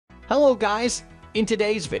Hello guys, in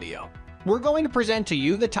today's video, we're going to present to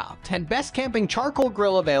you the top 10 best camping charcoal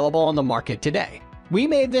grill available on the market today. We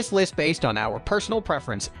made this list based on our personal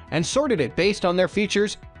preference and sorted it based on their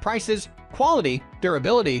features, prices, quality,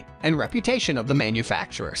 durability, and reputation of the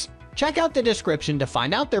manufacturers. Check out the description to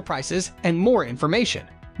find out their prices and more information.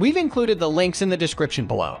 We've included the links in the description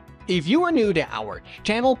below. If you are new to our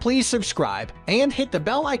channel, please subscribe and hit the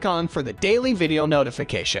bell icon for the daily video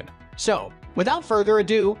notification. So, without further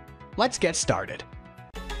ado, let's get started.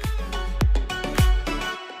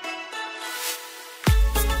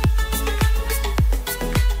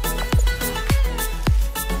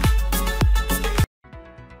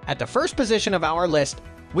 At the first position of our list,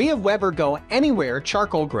 we have Weber Go Anywhere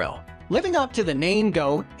Charcoal Grill. Living up to the name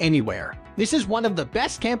Go Anywhere, this is one of the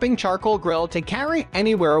best camping charcoal grill to carry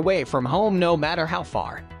anywhere away from home, no matter how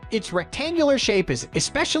far. Its rectangular shape is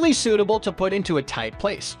especially suitable to put into a tight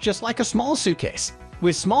place, just like a small suitcase.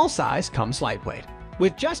 With small size comes lightweight.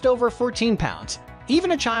 With just over 14 pounds,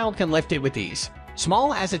 even a child can lift it with ease.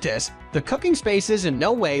 Small as it is, the cooking space is in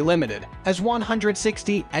no way limited, as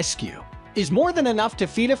 160 SQ is more than enough to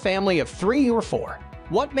feed a family of 3 or 4.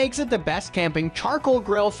 What makes it the best camping charcoal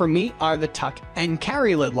grill for me are the tuck and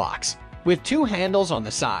carry lid locks. With 2 handles on the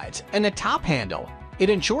sides and a top handle, it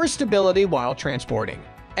ensures stability while transporting.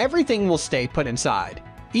 Everything will stay put inside,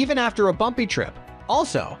 even after a bumpy trip.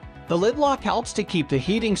 Also, the lid lock helps to keep the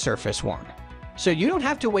heating surface warm, so you don't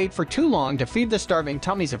have to wait for too long to feed the starving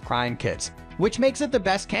tummies of crying kids, which makes it the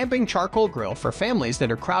best camping charcoal grill for families that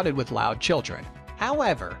are crowded with loud children.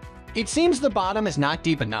 However, it seems the bottom is not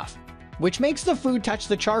deep enough, which makes the food touch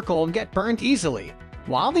the charcoal and get burnt easily,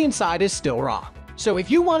 while the inside is still raw. So if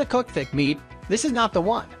you want to cook thick meat, this is not the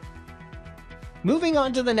one. Moving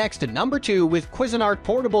on to the next at number 2 with Cuisinart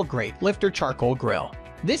Portable Grate Lifter Charcoal Grill.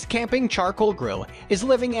 This camping charcoal grill is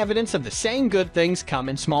living evidence of the saying good things come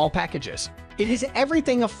in small packages. It is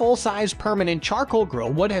everything a full-size permanent charcoal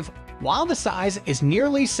grill would have, while the size is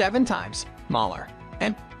nearly 7 times smaller.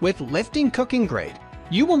 And with lifting cooking grate,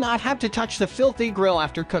 you will not have to touch the filthy grill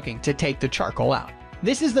after cooking to take the charcoal out.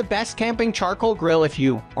 This is the best camping charcoal grill if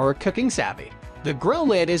you are cooking savvy. The grill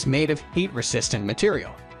lid is made of heat-resistant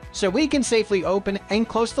material, so we can safely open and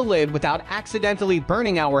close the lid without accidentally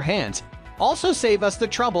burning our hands. Also save us the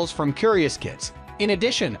troubles from curious kids. In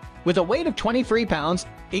addition, with a weight of 23 pounds,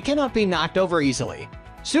 it cannot be knocked over easily.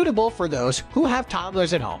 Suitable for those who have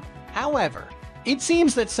toddlers at home. However, it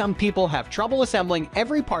seems that some people have trouble assembling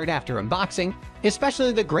every part after unboxing,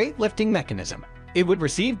 especially the grate lifting mechanism. It would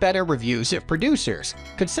receive better reviews if producers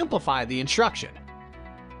could simplify the instruction.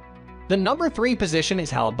 The number 3 position is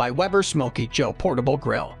held by Weber Smokey Joe Portable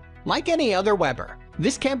Grill. Like any other Weber,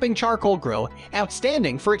 this camping charcoal grill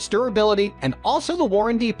outstanding for its durability and also the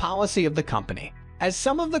warranty policy of the company. As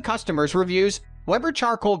some of the customers' reviews, Weber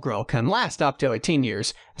charcoal grill can last up to 18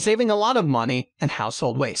 years, saving a lot of money and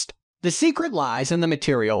household waste. The secret lies in the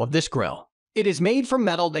material of this grill. It is made from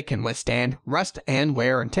metal that can withstand rust and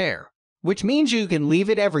wear and tear, which means you can leave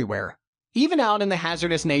it everywhere, even out in the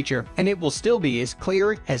hazardous nature, and it will still be as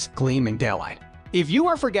clear as gleaming daylight. If you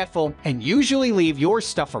are forgetful and usually leave your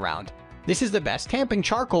stuff around, this is the best camping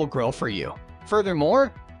charcoal grill for you.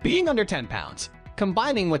 Furthermore, being under 10 pounds,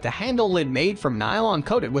 combining with the handle lid made from nylon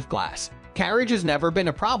coated with glass, carriage has never been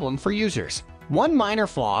a problem for users. One minor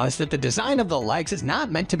flaw is that the design of the legs is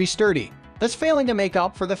not meant to be sturdy, thus failing to make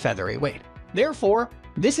up for the feathery weight. Therefore,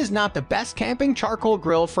 this is not the best camping charcoal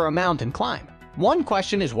grill for a mountain climb. One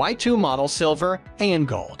question is why 2 models silver and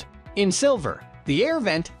gold. In silver, the air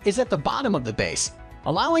vent is at the bottom of the base,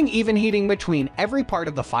 allowing even heating between every part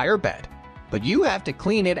of the fire bed, but you have to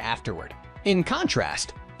clean it afterward. In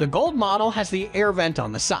contrast, the gold model has the air vent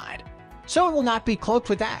on the side, so it will not be cloaked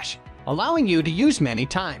with ash, allowing you to use many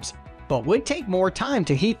times, but would take more time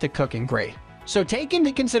to heat the cooking grate. So take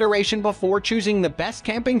into consideration before choosing the best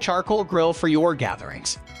camping charcoal grill for your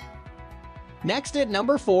gatherings. Next at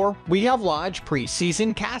number 4, we have Lodge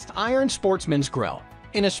Pre-Seasoned Cast Iron Sportsman's Grill.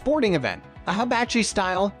 In a sporting event, a hibachi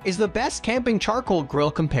style is the best camping charcoal grill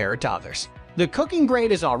compared to others. The cooking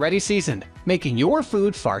grate is already seasoned, making your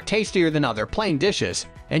food far tastier than other plain dishes,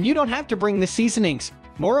 and you don't have to bring the seasonings.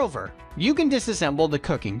 Moreover, you can disassemble the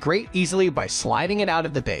cooking grate easily by sliding it out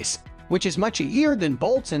of the base, which is much easier than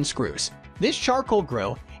bolts and screws. This charcoal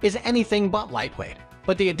grill is anything but lightweight,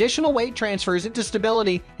 but the additional weight transfers into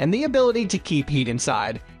stability and the ability to keep heat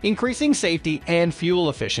inside, increasing safety and fuel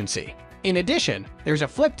efficiency. In addition, there's a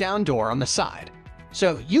flip-down door on the side,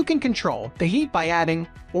 so you can control the heat by adding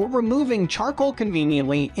or removing charcoal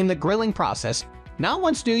conveniently in the grilling process. Not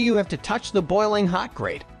once do you have to touch the boiling hot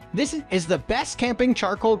grate. This is the best camping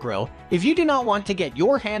charcoal grill if you do not want to get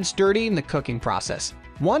your hands dirty in the cooking process.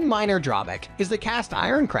 One minor drawback is the cast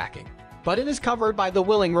iron cracking, but it is covered by the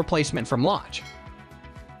willing replacement from launch.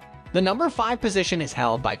 The number 5 position is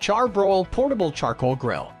held by Char-Broil Portable Charcoal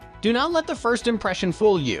Grill. Do not let the first impression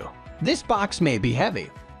fool you. This box may be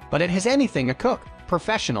heavy, but it has anything a cook,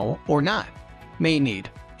 professional or not, may need.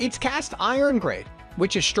 It's cast iron grate,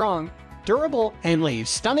 which is strong, durable, and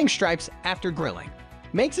leaves stunning stripes after grilling.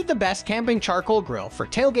 Makes it the best camping charcoal grill for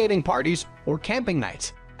tailgating parties or camping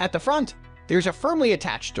nights. At the front, there's a firmly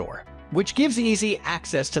attached door, which gives easy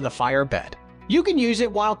access to the fire bed. You can use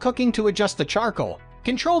it while cooking to adjust the charcoal,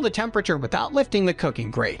 control the temperature without lifting the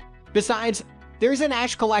cooking grate. Besides, there's an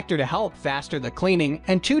ash collector to help faster the cleaning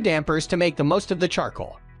and 2 dampers to make the most of the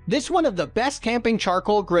charcoal. This is one of the best camping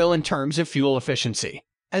charcoal grill in terms of fuel efficiency.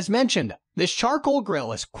 As mentioned, this charcoal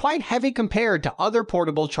grill is quite heavy compared to other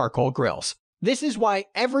portable charcoal grills. This is why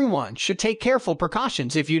everyone should take careful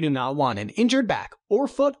precautions if you do not want an injured back or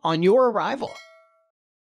foot on your arrival.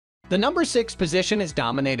 The number 6 position is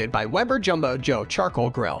dominated by Weber Jumbo Joe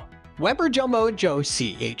Charcoal Grill. Weber Jumbo Joe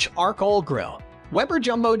CH Charcoal Grill. Weber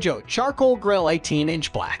Jumbo Joe Charcoal Grill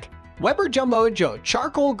 18-inch black. Weber Jumbo Joe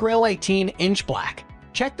Charcoal Grill 18-inch black.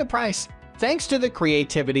 Check the price. Thanks to the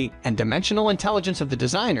creativity and dimensional intelligence of the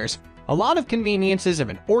designers, a lot of conveniences of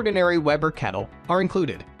an ordinary Weber kettle are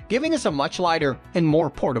included, giving us a much lighter and more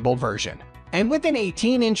portable version. And with an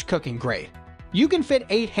 18-inch cooking grate, you can fit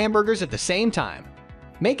 8 hamburgers at the same time,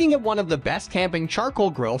 making it one of the best camping charcoal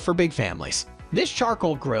grill for big families. This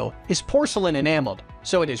charcoal grill is porcelain enameled,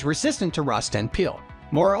 so it is resistant to rust and peel.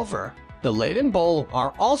 Moreover, the lid and bowl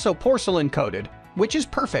are also porcelain coated, which is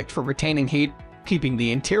perfect for retaining heat, keeping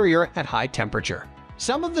the interior at high temperature.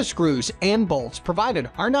 Some of the screws and bolts provided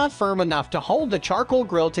are not firm enough to hold the charcoal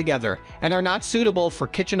grill together and are not suitable for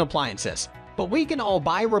kitchen appliances, but we can all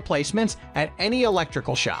buy replacements at any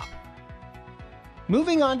electrical shop.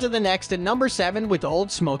 Moving on to the next at number 7 with Old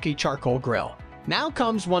Smokey Charcoal Grill. Now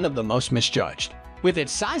comes one of the most misjudged. With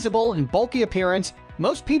its sizable and bulky appearance,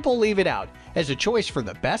 most people leave it out as a choice for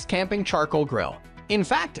the best camping charcoal grill. In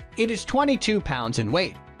fact, it is 22 pounds in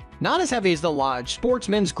weight. Not as heavy as the large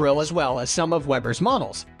Sportsman's grill as well as some of Weber's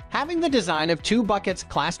models, having the design of 2 buckets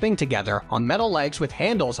clasping together on metal legs with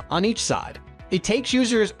handles on each side. It takes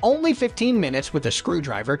users only 15 minutes with a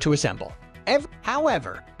screwdriver to assemble.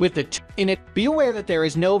 However, with the in it, be aware that there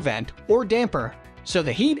is no vent or damper, so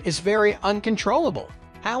the heat is very uncontrollable.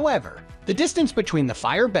 However, the distance between the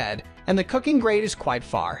fire bed and the cooking grate is quite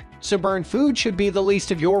far, so burnt food should be the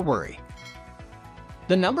least of your worry.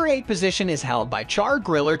 The number 8 position is held by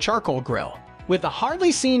Char-griller Charcoal Grill. With the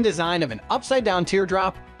hardly seen design of an upside-down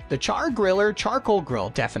teardrop, the Char-griller Charcoal Grill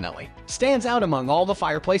definitely stands out among all the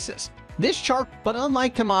fireplaces. But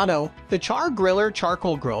unlike Kamado, the Char-griller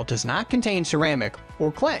Charcoal Grill does not contain ceramic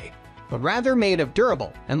or clay, but rather made of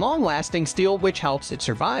durable and long-lasting steel, which helps it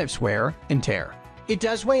survive wear and tear. It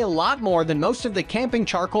does weigh a lot more than most of the camping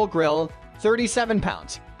charcoal grill, 37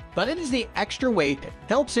 pounds, but it is the extra weight that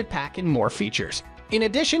helps it pack in more features. In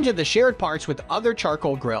addition to the shared parts with other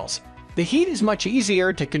charcoal grills, the heat is much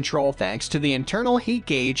easier to control thanks to the internal heat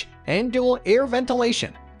gauge and dual air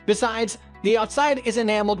ventilation. Besides, the outside is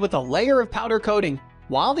enameled with a layer of powder coating,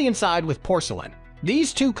 while the inside with porcelain.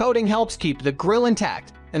 These 2 coating helps keep the grill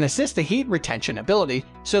intact and assist the heat retention ability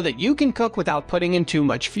so that you can cook without putting in too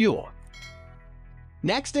much fuel.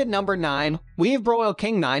 Next at number 9, we have Broil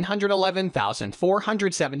King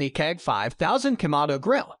 911,470 Keg 5000 Kamado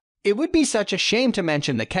Grill. It would be such a shame to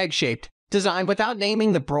mention the keg-shaped design without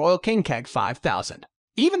naming the Broil King Keg 5000,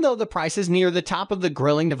 even though the price is near the top of the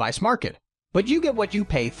grilling device market. But you get what you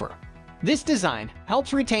pay for. This design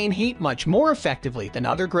helps retain heat much more effectively than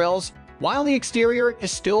other grills, while the exterior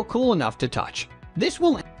is still cool enough to touch. This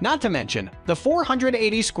will, not to mention, the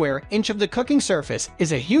 480 square inch of the cooking surface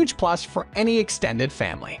is a huge plus for any extended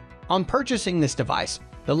family. On purchasing this device,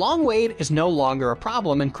 the long wait is no longer a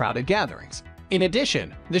problem in crowded gatherings. In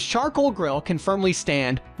addition, this charcoal grill can firmly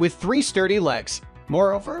stand with 3 sturdy legs.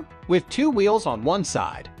 Moreover, with 2 wheels on one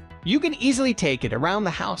side, you can easily take it around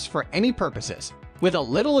the house for any purposes, with a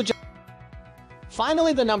little adjustment.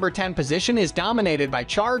 Finally, the number 10 position is dominated by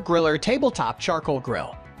Char-griller Tabletop Charcoal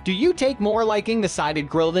Grill. Do you take more liking the sided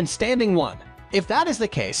grill than standing one? If that is the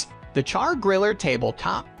case, the Char-griller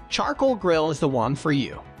Tabletop Charcoal Grill is the one for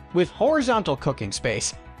you. With horizontal cooking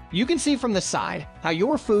space, you can see from the side how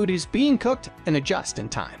your food is being cooked and adjust in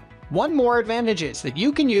time. One more advantage is that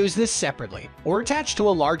you can use this separately or attached to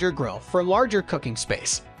a larger grill for larger cooking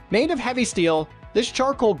space. Made of heavy steel, this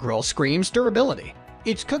charcoal grill screams durability.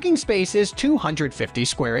 Its cooking space is 250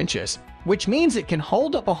 square inches, which means it can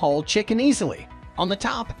hold up a whole chicken easily. On the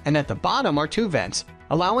top and at the bottom are 2 vents,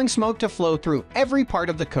 allowing smoke to flow through every part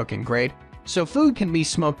of the cooking grate, so food can be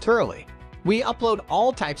smoked thoroughly. We upload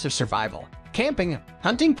all types of survival, camping,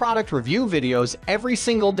 hunting product review videos every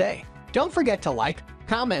single day. Don't forget to like,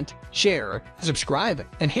 comment, share, subscribe,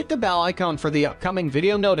 and hit the bell icon for the upcoming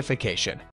video notification.